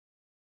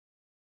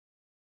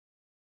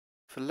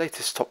For the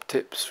latest top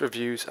tips,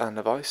 reviews and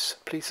advice,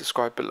 please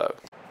subscribe below.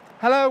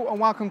 Hello and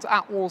welcome to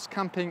Attwoolls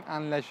Camping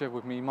and Leisure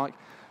with me, Mike.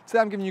 Today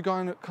I'm giving you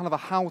guys kind of a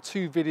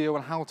how-to video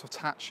on how to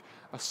attach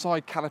a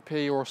side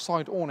canopy or a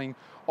side awning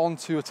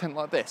onto a tent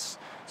like this.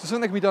 So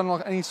something that can be done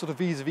like any sort of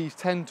vis-a-vis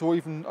tent or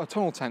even a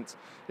tunnel tent.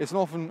 It's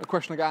often a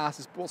question I get asked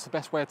is what's the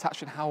best way of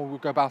attaching, how we'll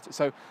go about it.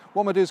 So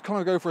what I'm going to do is kind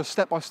of go for a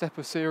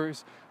step-by-step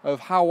series of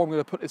how I'm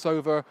going to put this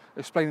over,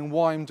 explaining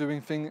why I'm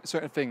doing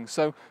certain things.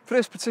 So for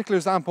this particular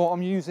example,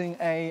 I'm using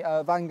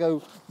a Van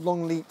Gogh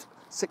long lead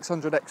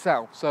 600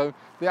 XL. So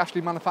they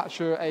actually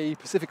manufacture a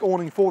Pacific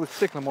awning for this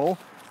particular model,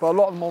 but a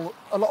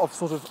lot of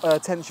sort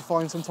of tents you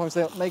find sometimes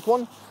they don't make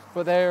one,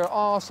 but there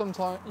are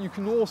sometimes you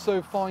can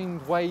also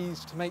find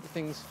ways to make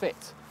things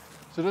fit.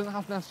 So it doesn't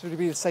have to necessarily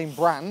be the same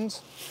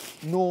brand,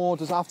 nor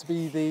does it have to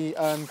be the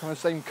kind of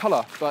same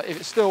colour, but if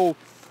it still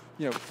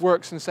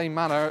works in the same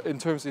manner in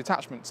terms of the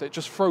attachments, it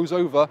just throws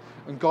over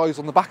and guides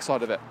on the back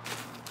side of it.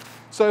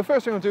 So the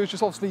first thing I'll do is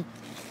just obviously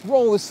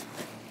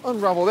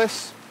unravel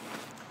this.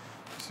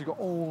 So you've got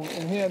all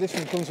in here. This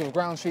one comes with a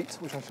ground sheet,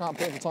 which I shan't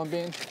put for the time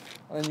being.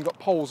 And then you've got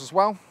poles as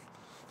well.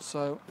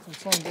 So for the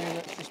time being,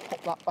 let's just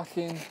pop that back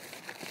in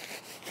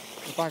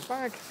the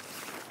bag.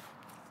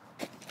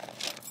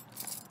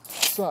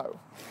 So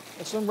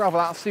let's unravel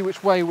that and see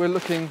which way we're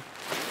looking,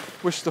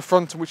 which is the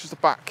front and which is the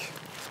back.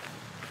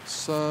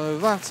 So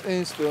that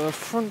is the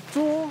front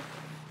door,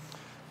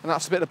 and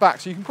that's the bit at the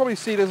back. So you can probably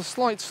see there's a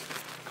slight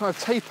kind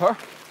of taper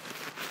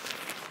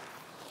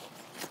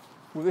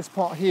with this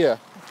part here.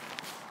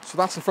 So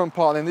that's the front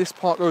part, and then this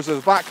part goes to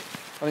the back,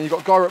 and then you've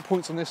got guy rope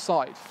points on this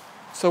side.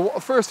 So what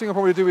the first thing I'll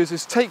probably do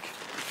is take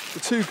the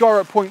two guy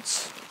rope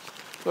points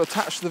that are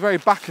attached to the very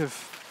back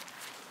of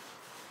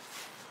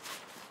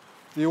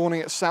the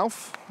awning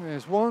itself.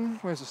 There's one,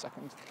 where's the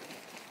second?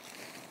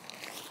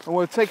 And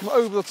we'll take them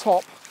over the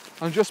top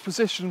and just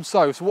position them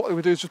so. So what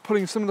we do is just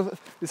putting some of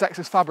this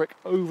excess fabric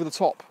over the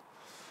top.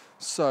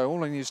 So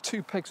all I need is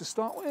 2 pegs to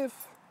start with,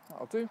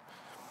 that'll do.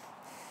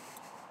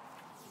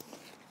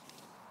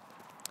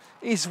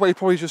 Easiest way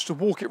probably just to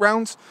walk it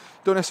round.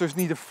 Don't necessarily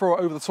need to throw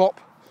it over the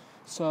top.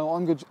 So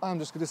I'm just going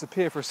to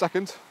disappear for a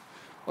second.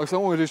 Like I said,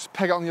 all I'm going to do is just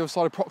peg it on the other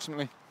side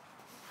approximately.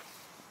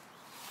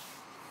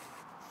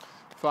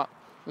 In fact,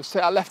 let's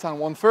take that left hand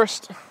one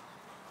first.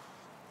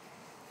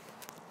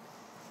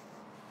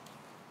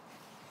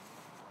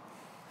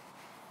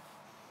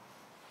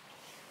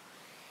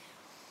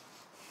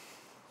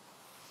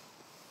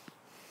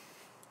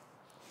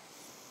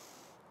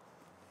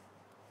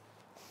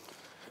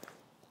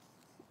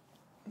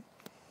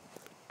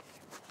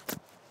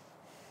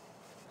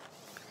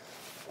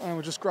 And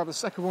we'll just grab the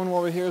second one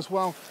while we're here as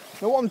well.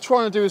 Now what I'm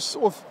trying to do is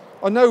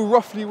I know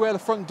roughly where the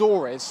front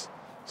door is,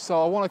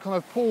 so I want to kind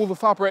of pull the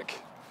fabric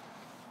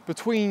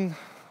on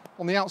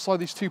the outside of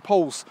these 2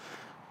 poles.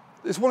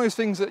 It's one of those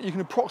things that you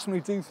can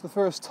approximately do for the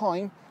first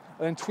time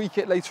and then tweak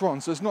it later on,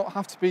 so it does not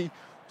have to be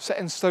set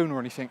in stone or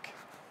anything.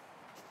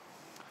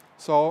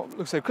 So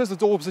like I say, because the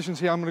door position's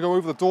here, I'm going to go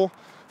over the door.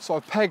 So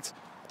I've pegged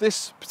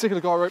this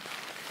particular guy rope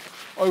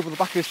over the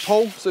back of this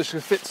pole, so it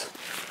should fit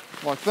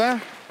like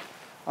there.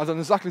 I've done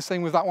exactly the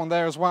same with that one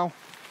there as well.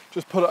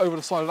 Just put it over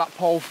the side of that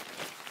pole,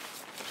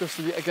 just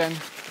to, again,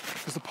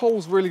 because the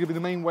pole's really going to be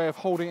the main way of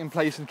holding it in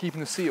place and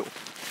keeping the seal.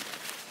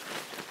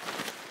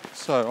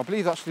 So I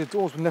believe actually the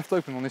door's been left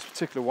open on this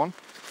particular one.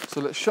 So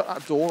let's shut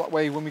that door, that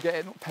way when we get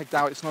it not pegged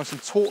out, it's nice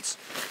and taut,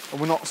 and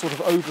we're not sort of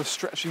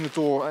overstretching the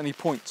door at any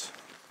point.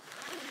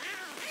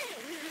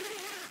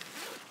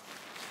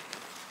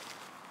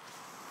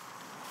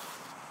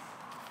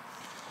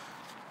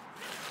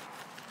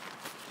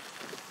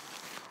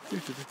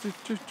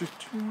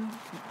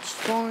 It's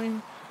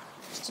fine.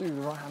 Let's do the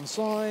right hand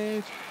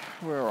side.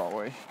 Where are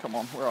we? Come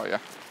on, where are you?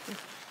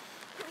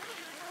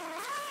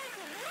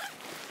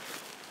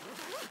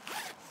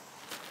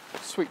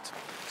 Sweet.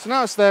 So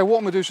now it's there, what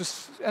I'm going to do is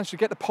just actually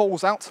get the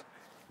poles out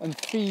and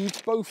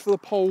feed both of the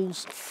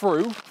poles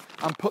through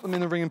and put them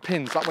in the ring and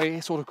pins. That way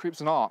it sort of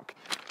creates an arc.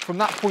 From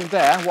that point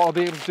there, what I'll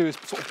be able to do is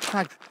sort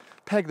of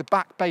peg the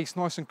back base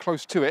nice and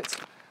close to it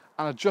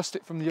and adjust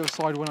it from the other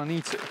side when I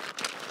need to.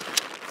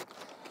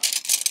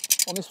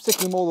 On this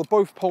particular model,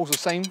 both poles are the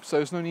same, so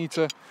there's no need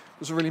to,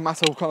 doesn't really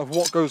matter kind of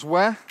what goes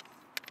where.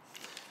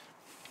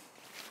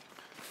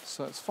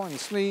 So let's find the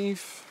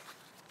sleeve,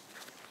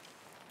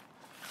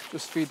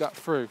 just feed that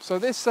through. So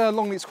this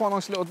long lead is quite a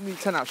nice little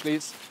neat tent actually,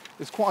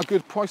 it's quite a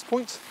good price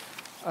point.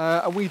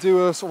 And we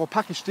do a sort of a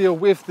package deal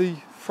with the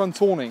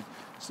front awning,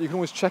 so you can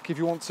always check if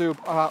you want to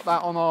about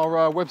that on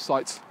our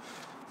website.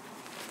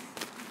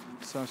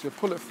 So you'll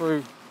pull it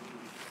through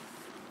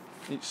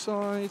each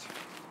side.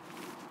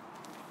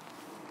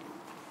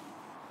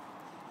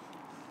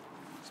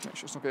 Make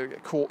sure it's not going to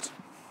get caught.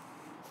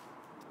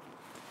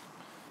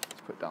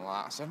 Let's put it down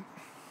like that, so.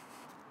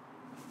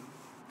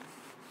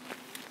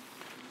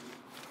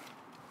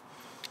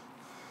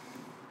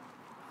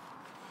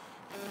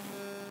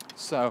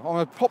 So I'm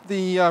going to pop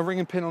the ring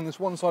and pin on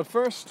this one side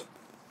first.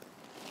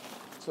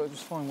 So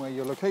just find where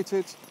you're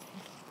located.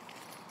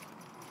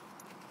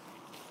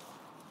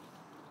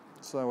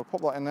 So we'll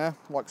pop that in there,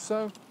 like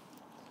so.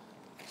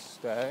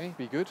 Stay,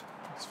 be good,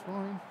 that's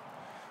fine.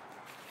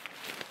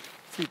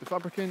 Feed the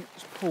fabric in,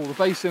 just pull the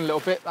base in a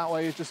little bit, that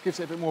way it just gives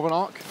it a bit more of an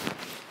arc.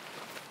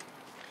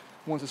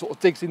 Once it sort of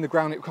digs in the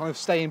ground, it will kind of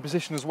stay in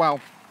position as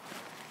well.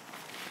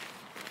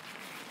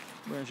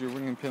 Where's your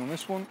ringing pin on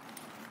this one?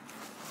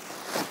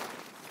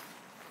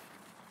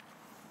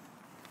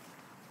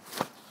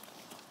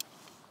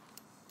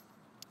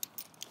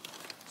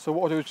 So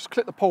what I'll do is just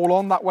clip the pole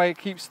on, that way it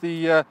keeps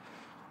the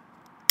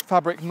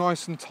fabric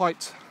nice and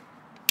tight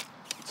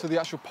to the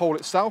actual pole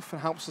itself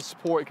and helps to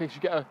support in case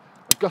you get a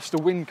gust of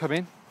wind come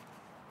in.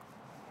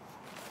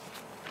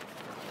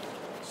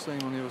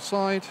 Same on the other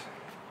side.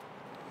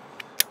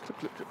 Clip,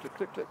 clip, clip, clip,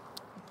 clip, clip.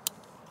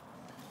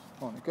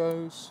 On it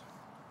goes.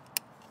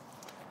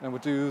 And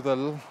we'll do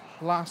the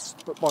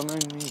last, but by no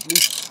means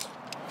least,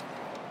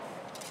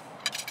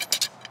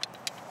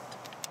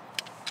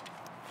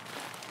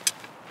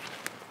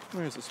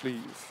 where's the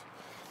sleeve?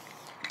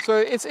 So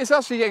it's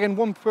actually, again,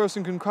 one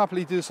person can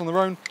happily do this on their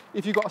own.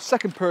 If you've got a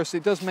second person,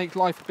 it does make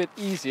life a bit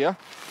easier,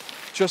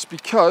 just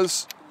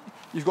because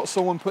you've got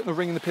someone putting the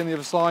ring and the pin on the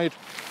other side,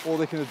 or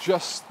they can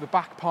adjust the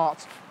back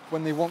part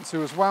when they want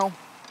to as well.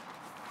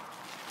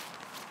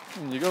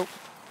 There you go.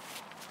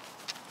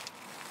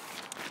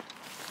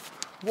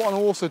 What I've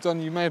also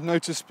done, you may have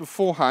noticed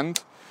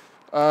beforehand,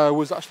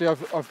 was actually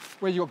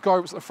where you've got guy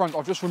ropes at the front,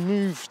 I've just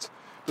removed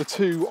the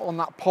two on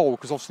that pole,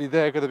 because obviously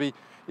they're going to be,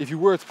 if you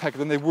were to peg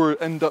them, they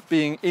would end up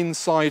being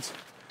inside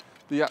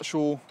the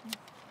actual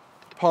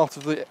part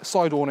of the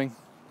side awning.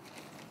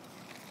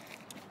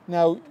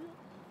 Now,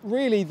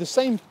 really the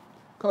same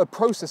kind of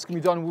process can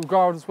be done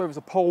regardless whether it's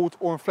a poled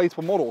or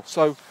inflatable model.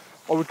 So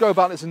I would go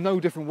about this in no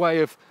different way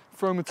of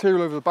throwing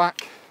material over the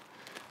back.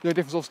 The only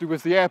difference obviously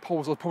with the air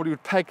poles, I probably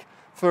would peg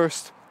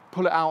first,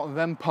 pull it out and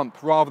then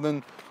pump, rather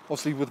than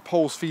obviously with the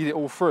poles feed it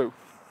all through.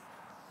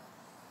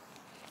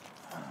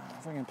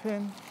 Bring in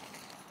pin.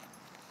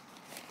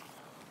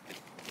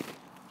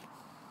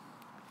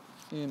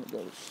 In it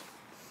goes.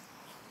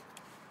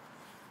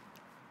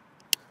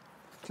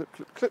 Clip,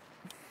 clip, clip.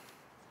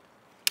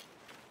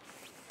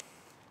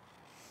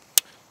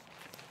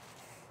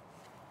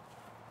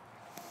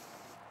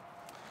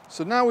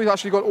 So now we've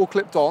actually got it all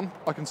clipped on,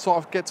 I can sort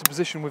of get to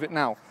position with it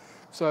now.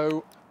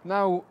 So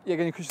now,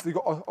 again, because you've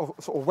got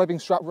a sort of webbing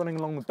strap running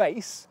along the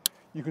base,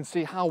 you can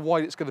see how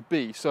wide it's going to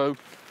be. So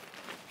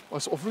I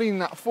sort of lean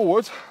that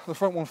forward, the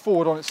front one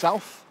forward on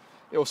itself.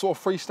 It will sort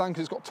of freestand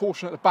because it's got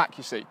torsion at the back,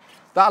 you see.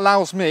 That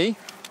allows me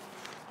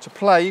to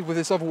play with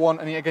this other one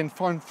and again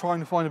trying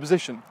to find a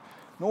position.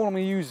 And all I'm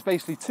going to use is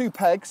basically two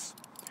pegs,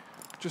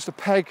 just to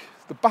peg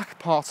the back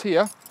part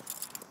here.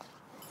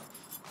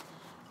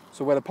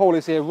 So where the pole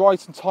is here,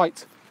 right and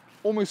tight,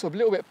 almost a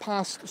little bit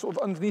past, sort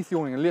of underneath the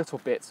awning a little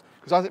bit,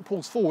 because as it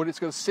pulls forward, it's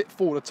going to sit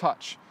forward a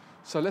touch.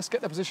 So let's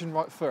get the position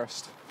right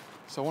first.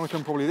 So I want to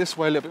come probably this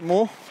way a little bit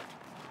more.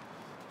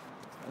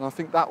 And I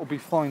think that will be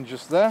fine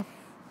just there.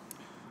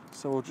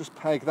 So we'll just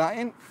peg that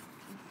in.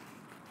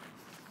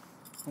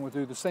 And we'll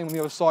do the same on the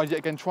other side, yet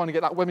again trying to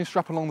get that webbing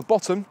strap along the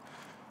bottom,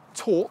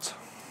 taut.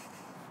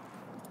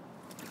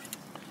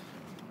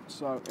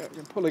 So yeah, you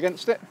can pull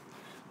against it,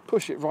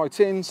 push it right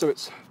in so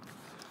it's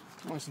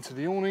nice into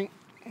the awning.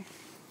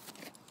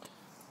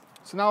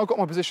 So now I've got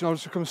my position, I'll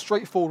just come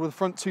straight forward with the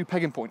front two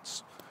pegging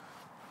points.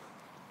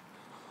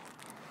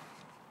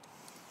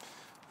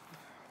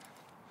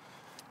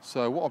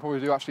 So what I'll probably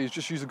do actually is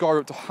just use the guy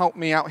rope to help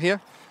me out here.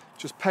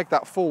 Just peg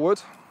that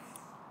forward.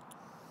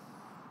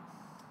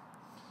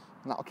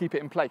 And that'll keep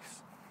it in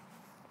place.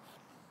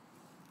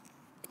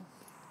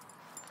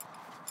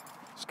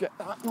 Let's get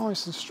that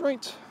nice and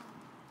straight.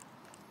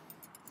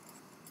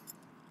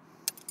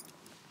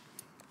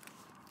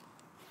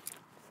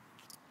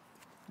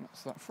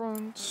 That's that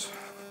front.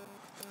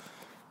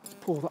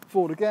 Pull that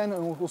forward again,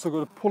 and we're also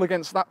going to pull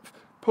against that,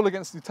 pull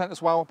against the tent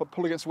as well, but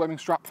pull against the webbing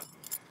strap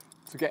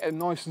to get it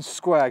nice and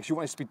square, because you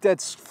want it to be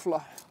dead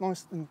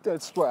nice and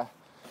dead square.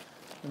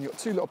 And you've got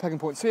two little pegging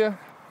points here.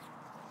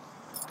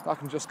 That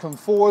can just come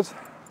forward.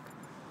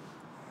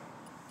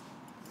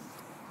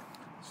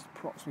 Just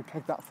approximately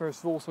peg that first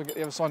of all, so I get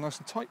the other side nice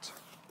and tight.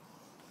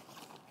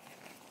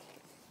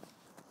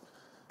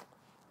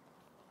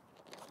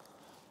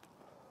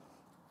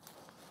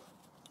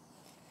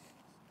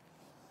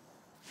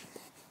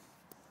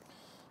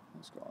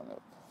 Just got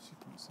a few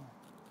points there.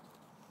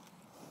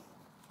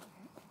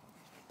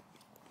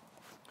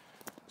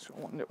 Just got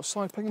one little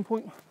side pegging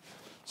point.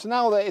 So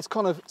now that it's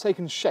kind of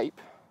taken shape,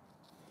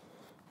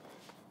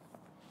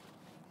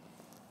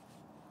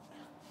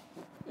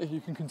 if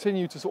you can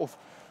continue to sort of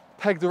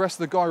peg the rest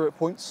of the guy rope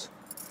points.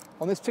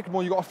 On this particular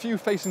one, you've got a few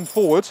facing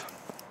forward,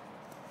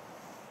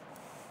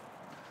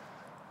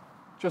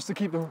 just to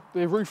keep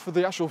the roof of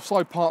the actual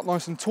side part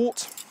nice and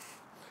taut,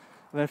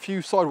 and then a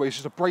few sideways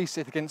just to brace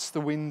it against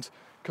the wind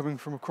coming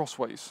from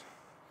crossways.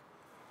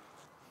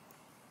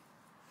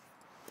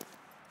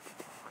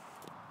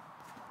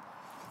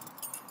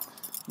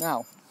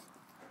 Now,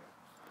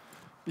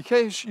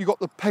 because you've got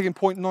the pegging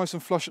point nice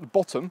and flush at the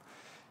bottom,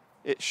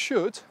 it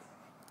should,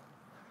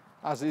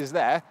 as it is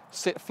there,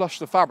 sit flush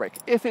to the fabric.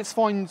 If it's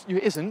fine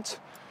it isn't,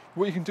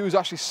 what you can do is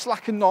actually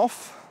slacken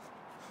off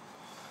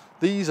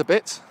these a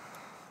bit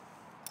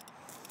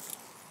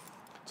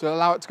to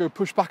allow it to go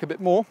push back a bit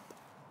more.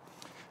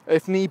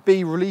 If need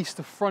be, release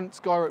the front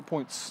gyro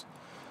points.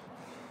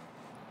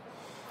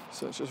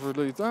 So let's just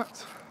relieve that.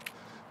 So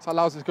that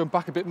allows it to go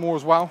back a bit more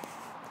as well.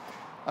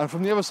 And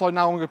from the other side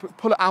now, I'm going to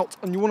pull it out,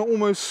 and you want to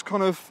almost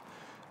kind of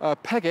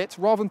peg it,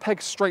 rather than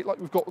peg straight like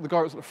we've got with the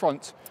gyros at the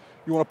front.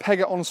 You want to peg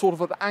it on sort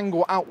of an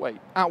angle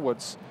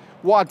outwards.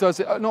 What it does,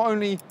 it not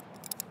only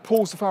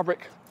pulls the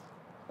fabric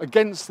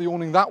against the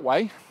awning that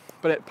way,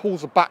 but it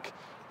pulls it back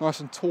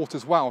nice and taut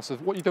as well. So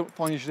what you don't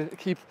find is you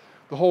keep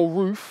the whole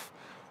roof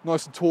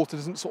nice and taut, it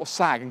doesn't sort of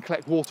sag and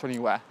collect water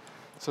anywhere.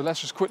 So let's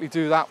just quickly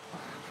do that.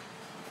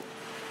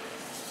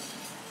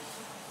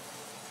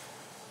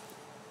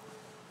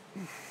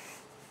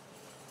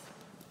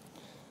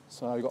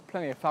 So you've got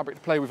plenty of fabric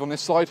to play with on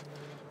this side.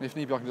 And if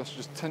need be, I can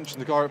just tension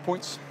the gyro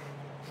points.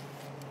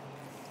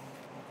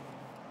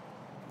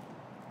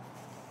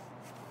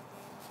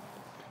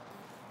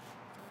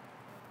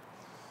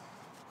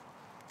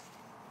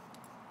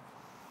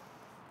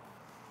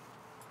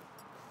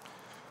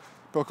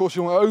 But of course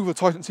you don't want to over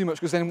tighten too much,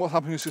 because then what's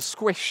happening is to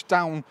squish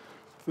down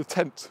the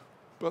tent.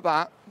 But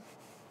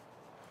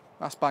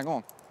that's bang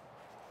on.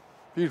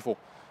 Beautiful.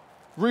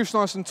 Roof's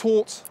nice and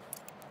taut,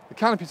 the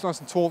canopy's nice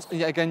and taut, and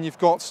yet again you've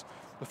got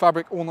the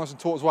fabric all nice and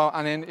taut as well,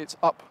 and then it's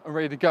up and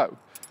ready to go.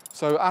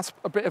 So that's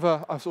a bit of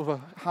a sort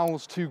of a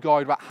how-to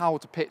guide about how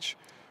to pitch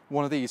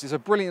one of these. It's a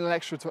brilliant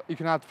extra you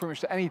can add pretty much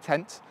to any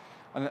tent,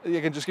 and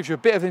again just gives you a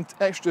bit of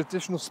extra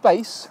additional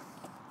space.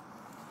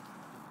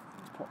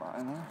 Let's pop that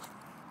in there.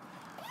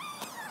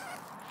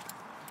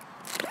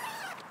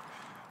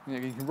 And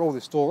again, you can roll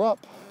this door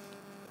up.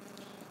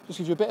 Just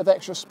gives you a bit of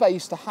extra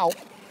space to help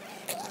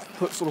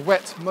put sort of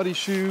wet, muddy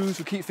shoes,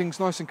 to keep things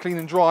nice and clean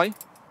and dry.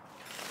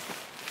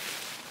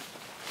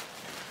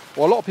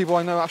 Well, a lot of people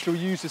I know actually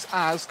use this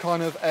as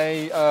kind of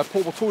a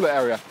portable toilet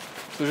area.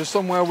 So just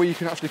somewhere where you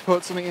can actually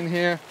put something in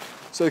here,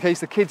 so in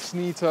case the kids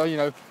need to, you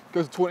know,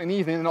 go to the toilet in the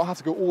evening and not have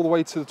to go all the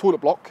way to the toilet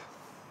block.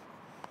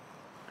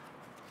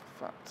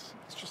 In fact,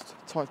 let's just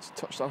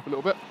touch that up a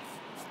little bit.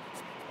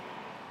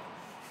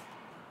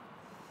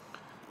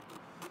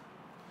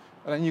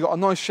 And then you've got a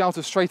nice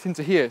shelter straight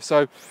into here.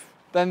 So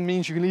then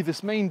means you can leave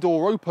this main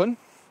door open,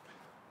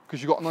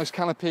 because you've got a nice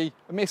canopy.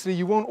 Admittedly,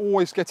 you won't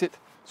always get it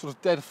sort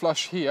of dead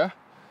flush here,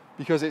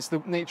 because it's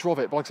the nature of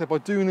it. But like I said, by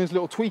doing those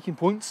little tweaking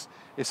points,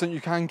 it's something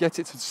you can get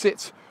it to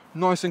sit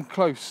nice and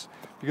close,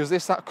 because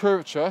that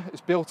curvature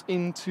is built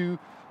into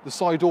the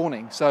side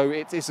awning. So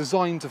it's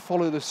designed to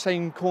follow the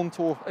same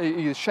contour,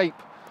 the shape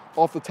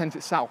of the tent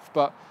itself.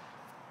 But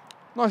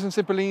nice and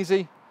simple and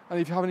easy. And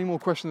if you have any more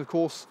questions, of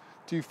course,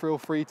 do feel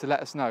free to let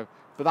us know.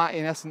 But that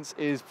in essence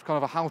is kind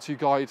of a how-to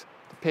guide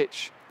to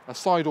pitch a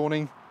side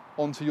awning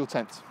onto your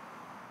tent.